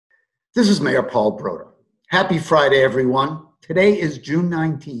This is Mayor Paul Brodeur. Happy Friday, everyone. Today is June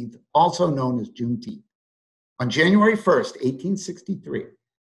 19th, also known as Juneteenth. On January 1st, 1863,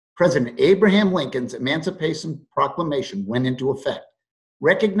 President Abraham Lincoln's Emancipation Proclamation went into effect,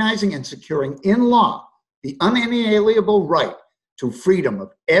 recognizing and securing in law the unalienable right to freedom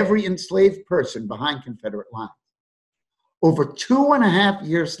of every enslaved person behind Confederate lines. Over 2.5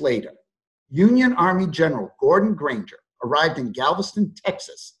 years later, Union Army General Gordon Granger arrived in Galveston,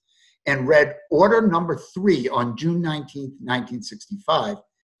 Texas, and read Order Number 3 on June 19, 1965,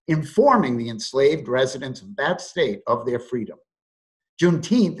 informing the enslaved residents of that state of their freedom.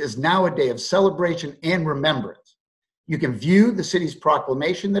 Juneteenth is now a day of celebration and remembrance. You can view the city's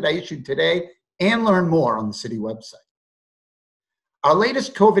proclamation that I issued today and learn more on the city website. Our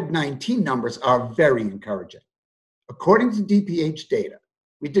latest COVID-19 numbers are very encouraging. According to DPH data,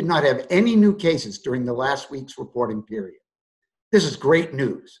 we did not have any new cases during the last week's reporting period. This is great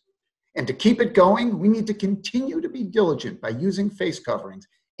news. And to keep it going, we need to continue to be diligent by using face coverings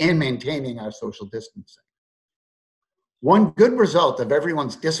and maintaining our social distancing. One good result of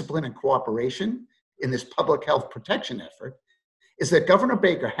everyone's discipline and cooperation in this public health protection effort is that Governor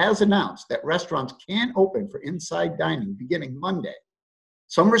Baker has announced that restaurants can open for inside dining beginning Monday.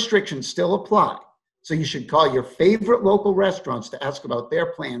 Some restrictions still apply, so you should call your favorite local restaurants to ask about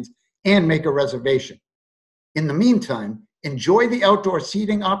their plans and make a reservation. In the meantime, enjoy the outdoor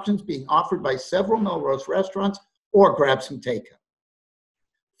seating options being offered by several Melrose restaurants or grab some takeout.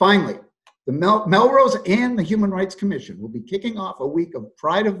 Finally, the Melrose and the Human Rights Commission will be kicking off a week of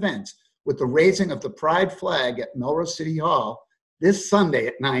Pride events with the raising of the Pride flag at Melrose City Hall this Sunday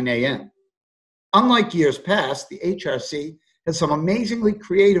at 9 a.m. Unlike years past, the HRC has some amazingly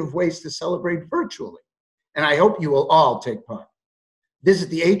creative ways to celebrate virtually, and I hope you will all take part. Visit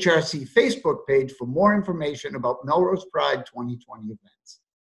the HRC Facebook page for more information about Melrose Pride 2020 events.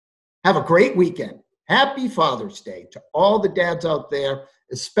 Have a great weekend. Happy Father's Day to all the dads out there,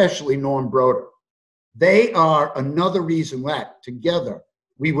 especially Norm Brodeur. They are another reason that together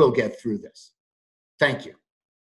we will get through this. Thank you.